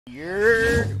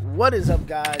What is up,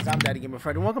 guys? I'm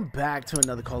DaddyGamerFred and welcome back to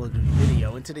another Call of Duty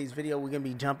video. In today's video, we're going to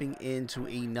be jumping into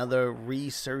another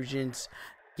resurgence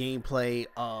gameplay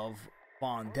of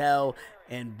Vondel.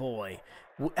 And boy,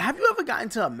 have you ever gotten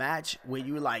to a match where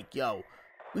you were like, yo,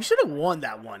 we should have won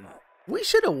that one. We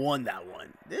should have won that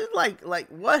one. It's like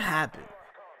what happened?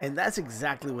 And that's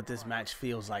exactly what this match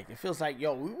feels like. It feels like,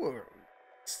 yo, we were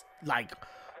like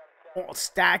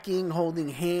stacking, holding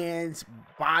hands,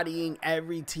 bodying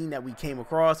every team that we came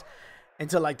across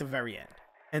until like the very end.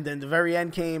 And then the very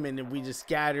end came and then we just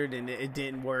scattered and it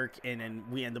didn't work and then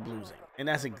we ended up losing. And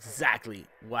that's exactly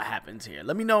what happens here.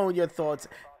 Let me know your thoughts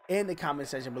in the comment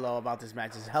section below about this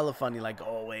match. It's hella funny like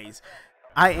always.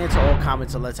 I answer all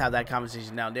comments, so let's have that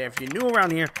conversation down there. If you're new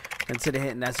around here, consider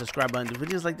hitting that subscribe button. Do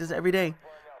videos like this every day.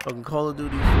 Fucking Call of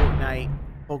Duty, Fortnite,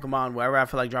 Pokemon, wherever I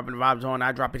feel like dropping the vibes on,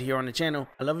 I drop it here on the channel.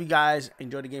 I love you guys.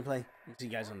 Enjoy the gameplay. See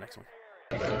you guys on the next one.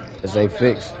 It's a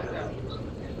fix.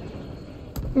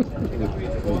 You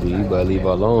better leave her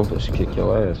alone, but she kick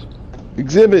your ass.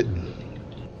 Exhibit.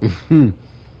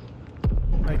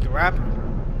 Like the rap?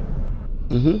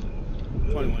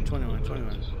 21.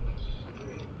 21.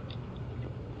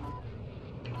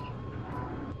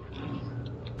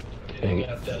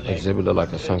 Exhibit look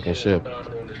like a sunken ship.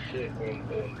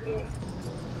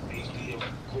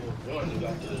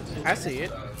 I see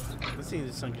it. I see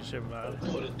the sunken ship about it.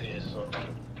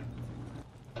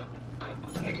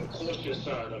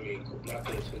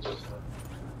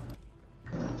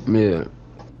 Yeah.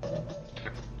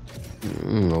 I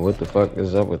don't know what the fuck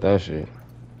is up with that shit.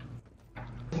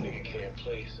 Nigga can't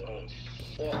play some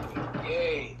fucking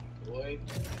game, boy.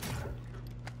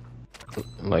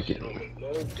 Like it. Don't make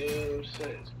no damn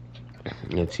sense.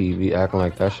 Your TV acting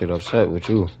like that shit upset with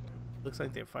you. Looks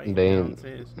like they're fighting. They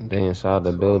inside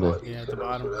the building. Yeah, at the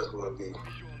bottom. So that's gonna be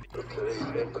today's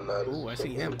empanadas. Ooh, I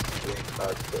see him.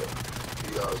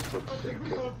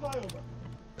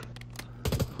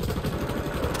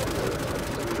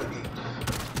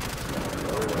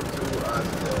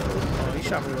 Oh, he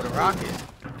shot me with a rocket.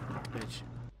 Bitch.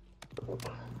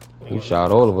 He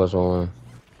shot all of us on.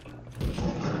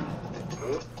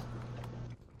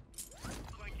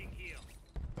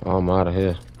 Oh, I'm out of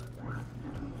here.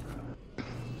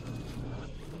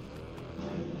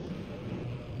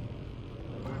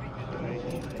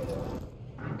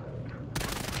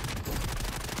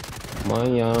 Come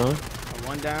on, y'all.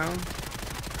 One down.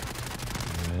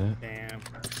 Yeah. Damn.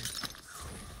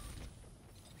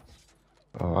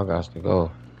 Oh, I got to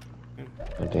go.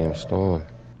 That damn storm.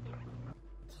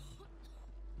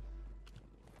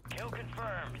 Kill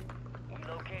confirmed. We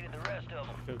located the rest of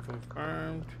them. Kill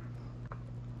confirmed.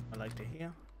 I like to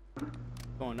hear.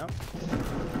 Going up.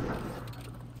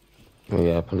 Oh,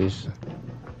 yeah, police.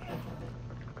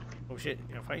 Oh shit,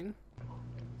 you're fighting?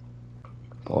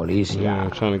 Police, Yeah, I'm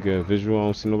trying to get a visual. I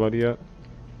don't see nobody yet.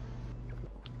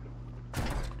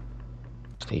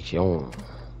 Station.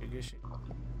 Good shit.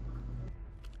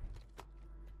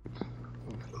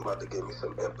 I'm about to give me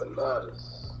some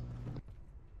empanadas.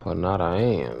 Panada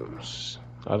Ams.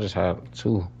 I just have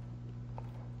two.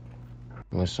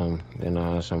 With some, then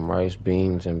I had some rice,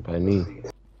 beans, and panini.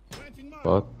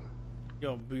 Fuck.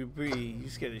 Yo, Bree, you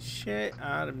scared the shit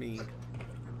out of me.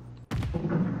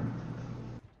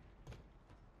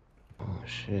 Oh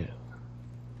shit.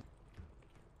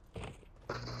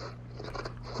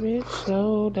 Bitch,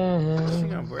 slow She down.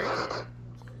 gonna break it.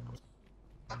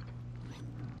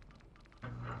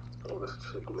 Oh, this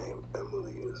chick named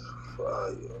Emily is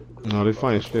fire. No, they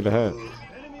fighting straight ahead.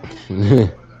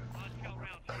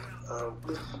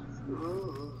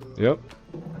 Yep.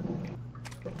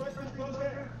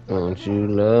 Don't you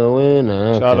love when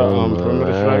I Shout out, come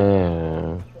perimeter strike.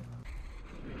 around?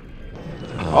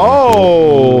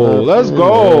 Oh, let's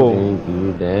go.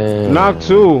 You down. Knock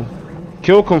 2.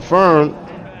 Kill confirmed.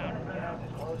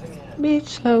 Bitch,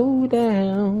 slow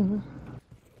down.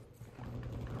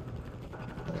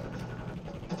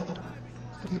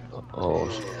 Oh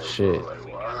shit.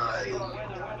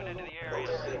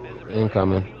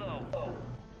 Incoming.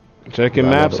 Checking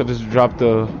maps. I just dropped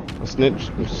a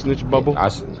snitch bubble. I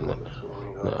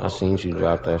seen you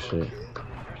drop that shit.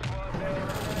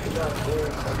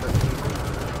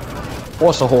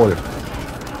 What's a hole?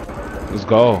 Let's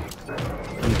go.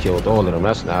 He killed all of them.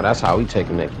 That's how we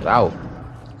taking it out.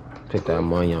 Pick that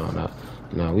money on up.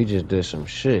 Now we just did some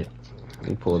shit.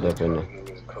 We pulled up in the.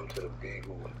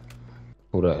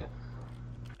 Who that?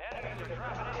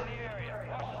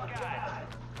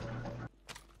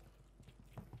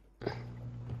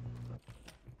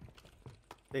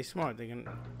 They smart. They're not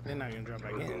gonna drop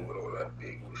back in.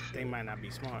 They might not be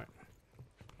smart.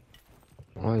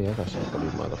 Oh yeah, I got something for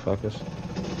these motherfuckers.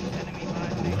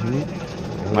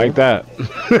 Like that.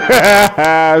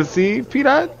 See, Pete,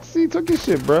 see, took your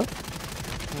shit, bro.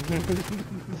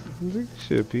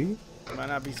 Shit, Pete. Might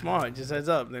not be smart. Just heads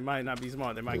up. They might not be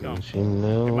smart. They might come. She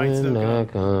know They might still when I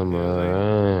come. come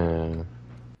around.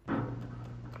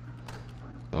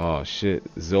 Oh shit,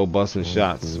 Zoe busting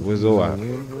shots. Where's Zoe at?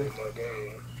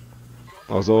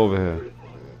 Oh, Zoe over here.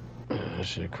 That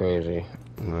shit crazy.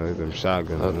 No, them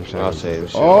shotguns. Them I'll shotguns. say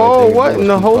this shit. Oh, Everything what you do in is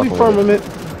the keep holy fucking with it. firmament?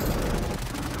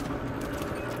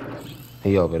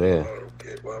 He over there.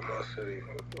 Get by my city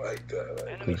like that.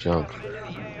 Like, He jumped.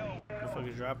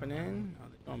 Motherfuckers dropping in. Are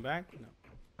they going back?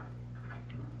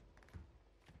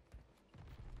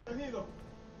 No.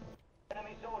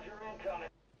 Enemy soldier incoming.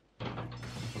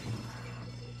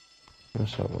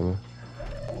 What's up, man?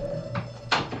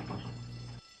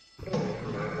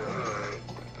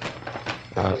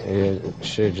 Yeah,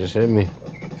 shit just hit me.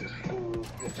 just food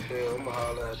and chill. I'ma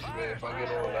holler at you, man. If I get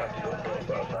on after your phone,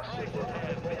 that shit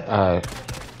work. Alright.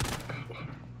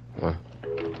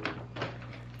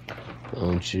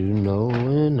 Don't you know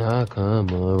when I come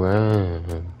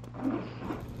around?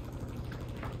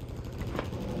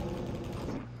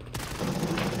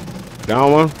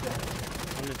 Down one.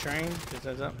 On the train. Just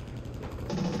heads up.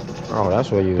 Oh,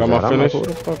 that's where you was Got my at. I'm like, finish?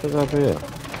 who the fuck is up here?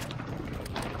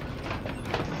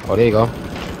 Oh, there you go.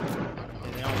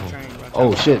 Yeah, they on the train. Bro.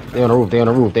 Oh shit, they on the roof, they on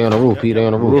the roof, they on the roof, Pete, they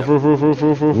on the roof. Roof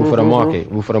Roof for the market,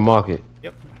 roof for the market.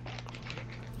 Yep.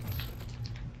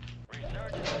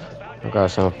 I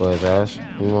got something for his ass.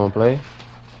 You wanna play?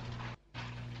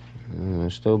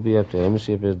 Still be up there. Let me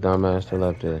see if his dumb ass still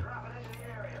up there.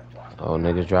 Oh,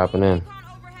 niggas dropping in.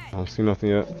 I don't see nothing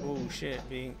yet. Oh shit,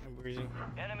 B. I'm breezy.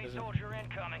 Enemy soldier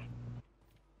incoming.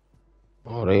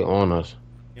 Oh, they on us.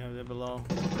 Yeah, they're below.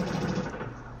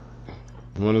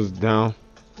 One is down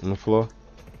on the floor.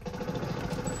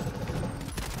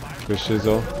 Good shit,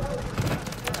 Zoe.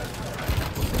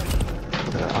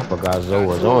 I forgot Zoe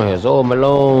was on here. Zoe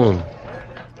Malone.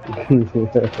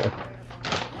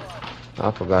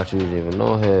 I forgot you was even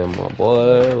on here, my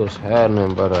boy. What's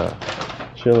happening, brother?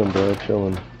 Chilling, bro,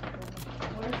 chilling.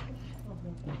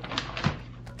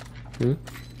 Oh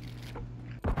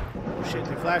shit,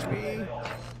 they flashed me.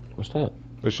 What's that?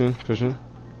 Pushing.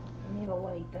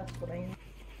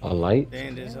 A light?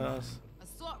 Then there's us.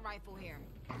 Assault rifle here.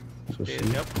 So Yeah,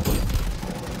 see. yep.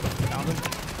 Found him.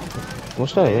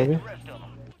 What's that, baby?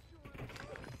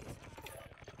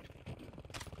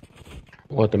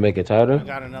 What, to make it I tighter?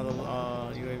 got another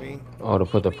UAV. Oh, to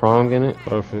put the prong in it?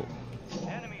 Perfect.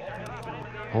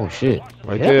 Oh shit.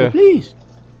 Right Help me, there. please.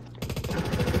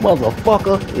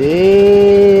 Motherfucker.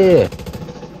 Yeah.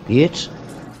 Bitch.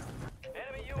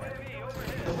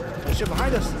 Oh shit,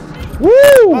 behind us. Woo!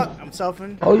 Fuck, I'm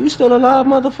selfing. Oh, you still alive,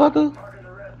 motherfucker?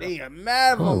 They are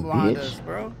mad of them Oh, behind bitch. us,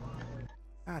 bro.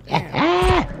 God damn.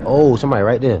 Ah! Oh, somebody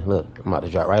right there. Look, I'm about to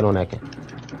drop right on that kid.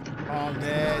 Oh, I'm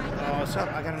dead. Oh, self.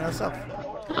 I got another self.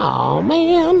 Oh,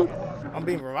 man. I'm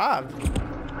being revived.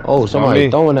 Oh, somebody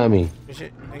me. throwing at me. Good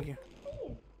shit. Thank you.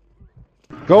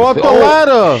 Go up the Oh,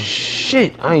 ladder.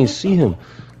 shit. I ain't see him.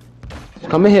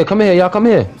 Come in here, y'all. Come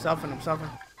here. I'm selfing. Good,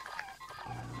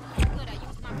 I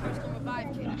used my personal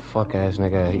revive kit. Fuck ass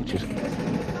nigga. He just.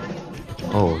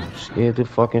 Oh, scared the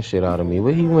fucking shit out of me.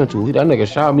 Where he went to? That nigga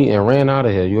shot me and ran out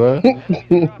of here. You heard?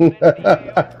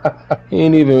 He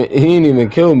ain't even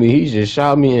kill me. He just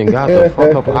shot me and got the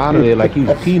fuck up out of there like he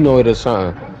was Pinoid or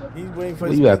something. He's waiting for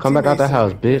Where his you at? Come back out the teammates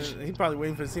house, to- bitch. He's probably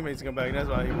waiting for his teammates to come back. That's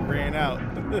why he ran out.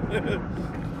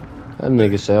 That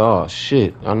nigga said, "Oh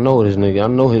shit, I know this nigga. I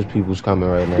know his people's coming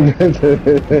right now. I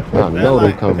know they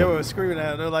They coming." were screaming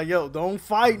at him. They're like, "Yo, don't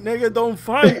fight, nigga. Don't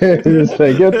fight. Just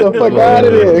say, get the fuck out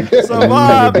of here.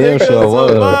 Survive, Damn nigga. sure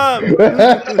was. Survive."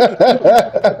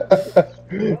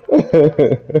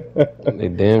 They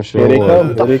damn sure Here they was.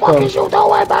 come. Here they come. You doing,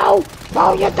 bro?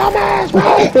 Bro, you dumbass,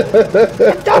 bro. You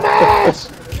dumbass.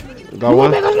 Got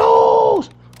one. Niggas lose.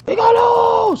 We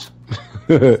gonna lose.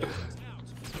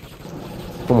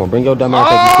 Come on, bring your dumb ass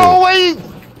up Oh wait!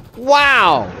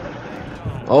 Wow!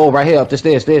 Oh, right here, up the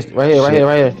stairs. Right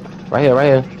here.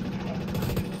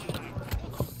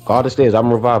 Guard the stairs.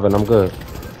 I'm reviving. I'm good.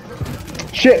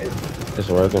 Shit. It's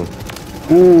working.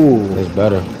 Ooh. It's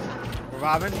better.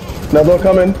 Robin. Another one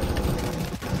coming.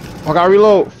 I gotta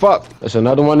reload. Fuck. There's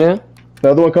another one there.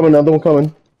 Another one coming.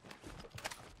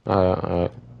 All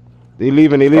right. They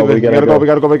leaving. we We gotta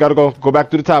gotta go. Go back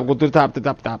to the top. Go to the top.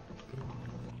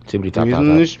 Tippity top. He's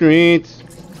in the streets.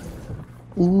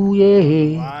 Ooh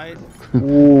yeah. Wide.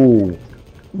 Ooh.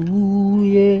 Ooh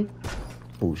yeah.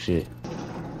 Oh shit.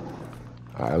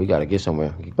 Alright, we gotta get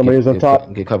somewhere. Somebody's on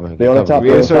top. Get cover. They on the top.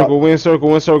 We in circle. We in circle.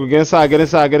 We in circle. Get inside. Get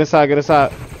inside. Get inside. Get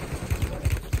inside.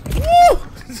 Woo!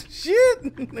 Shit!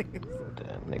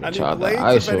 Nigga I need tried plates. to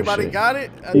ISO If anybody shit. got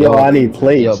it, Yo, I need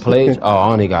plates. Yo, plates. Oh,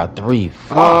 I only got 3.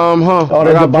 Fuck. Oh,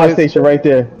 there's a buy station right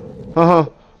there.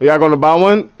 Y'all gonna buy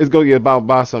one? Let's go get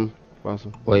buy some. Buy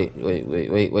some.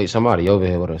 Wait. Somebody over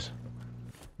here with us.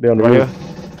 They're on the Right roof.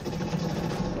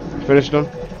 here. Finish them.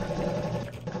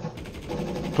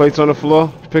 Plates on the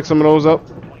floor. Pick some of those up.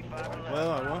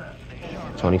 well, I won.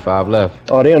 25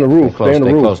 left. Oh, they on the roof. Stay They on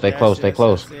the roof. close. Stay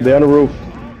close. They on the roof.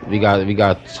 We got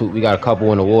a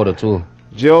couple in the water too.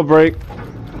 Jailbreak.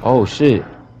 Oh shit.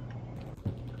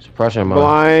 Suppression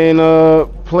mine.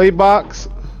 Blind play box.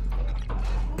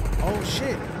 Oh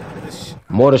shit!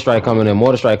 Mortar strike coming in.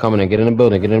 Get in the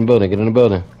building.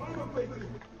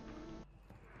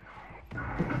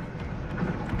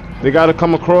 They gotta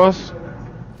come across.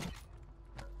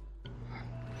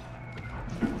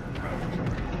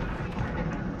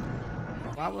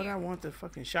 Why would I want the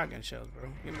fucking shotgun shells, bro?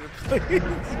 Give me the plates.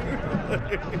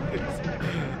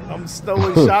 I'm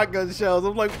stowing shotgun shells.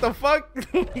 I'm like, what the fuck?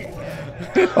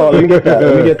 Oh, let me get that.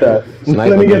 Let me get that. Sniper,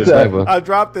 Let me get that. sniper. I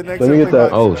dropped it next Let to me the get play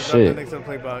that. box. Oh, I dropped shit. it next to the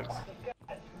play box.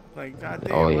 Like,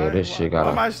 goddamn. Oh yeah, why- this shit why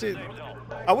got my a. shit?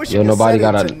 I wish Yo, you could nobody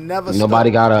set got it a. to never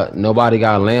Nobody stop. got a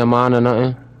landmine or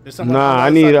nothing. There's someone Nah, on the I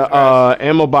other need side of the grass. a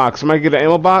ammo box. Somebody get an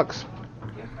ammo box.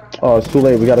 Oh, it's too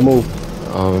late. We gotta move.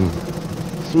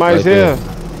 Somebody's Right here. there.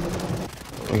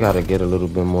 We gotta get a little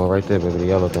bit more right there, baby. The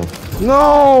yellow thing.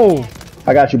 No.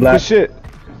 I got you, Good Black. shit.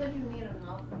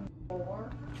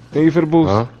 Thank you for the boost.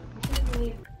 Huh?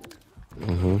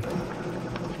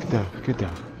 Get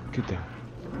down.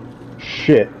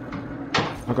 Shit.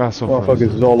 I got so far.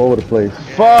 Motherfuckers is all over the place.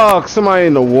 Fuck, somebody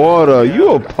in the water.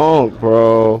 You a punk,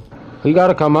 bro. He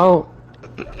gotta come out.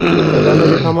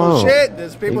 Come Oh on. shit!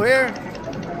 There's people here.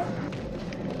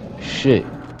 Shit.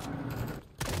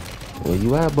 Where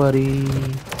you at, buddy?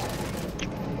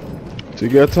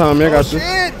 Take your time, man. I Oh got this.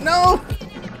 shit! No!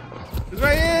 He's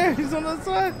right here. He's on the other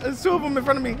side. There's 2 of them in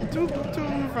front of me. Two of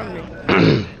them in front of me.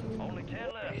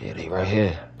 Yeah, they right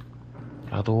here.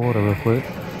 Get out the water real quick.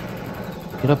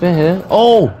 Get up in here.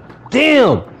 Oh,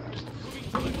 damn!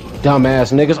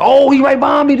 Dumbass niggas. Oh, he right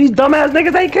behind me. These dumbass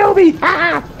niggas ain't kill me.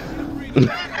 Ah!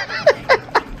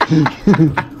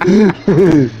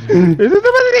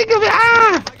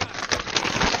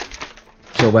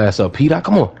 Your ass up, Peter.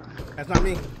 Come on. That's not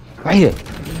me. Right here.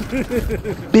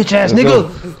 Bitch ass nigga.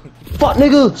 Fuck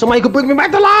nigga. Somebody could bring me back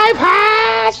to life.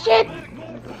 Ah, shit.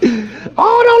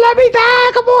 Oh, don't let me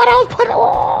die. Come on.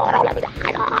 Don't let me die.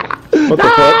 What the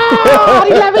fuck? Oh,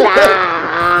 he let me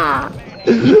die.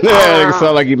 Yeah, nigga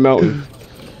sound like he melting.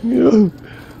 Your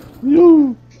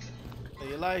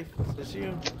life. It's you.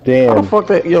 How the Damn. fuck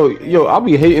that? Yo, I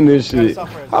be hating this shit.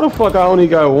 How the fuck I only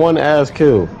got 1 ass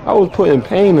kill? I was putting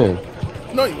pain in.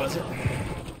 No, you wasn't. I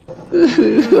On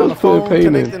the was phone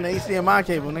putting pain in. connecting the HDMI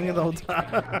cable, nigga, the whole time.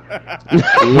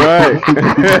 Right.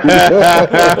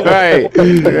 Right.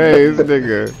 Hey, this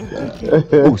nigga.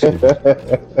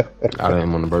 I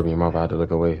didn't want to burp in your mouth. I had to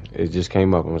look away. It just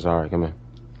came up. I'm sorry. Come in.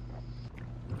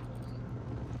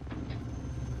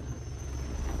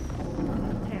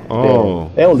 Oh.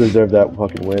 They don't deserve that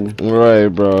fucking win. Right,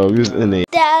 bro. We was in the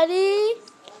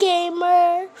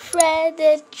DaddyGamerFred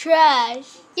is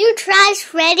trash. You trash,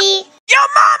 Freddy? Your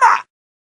mama!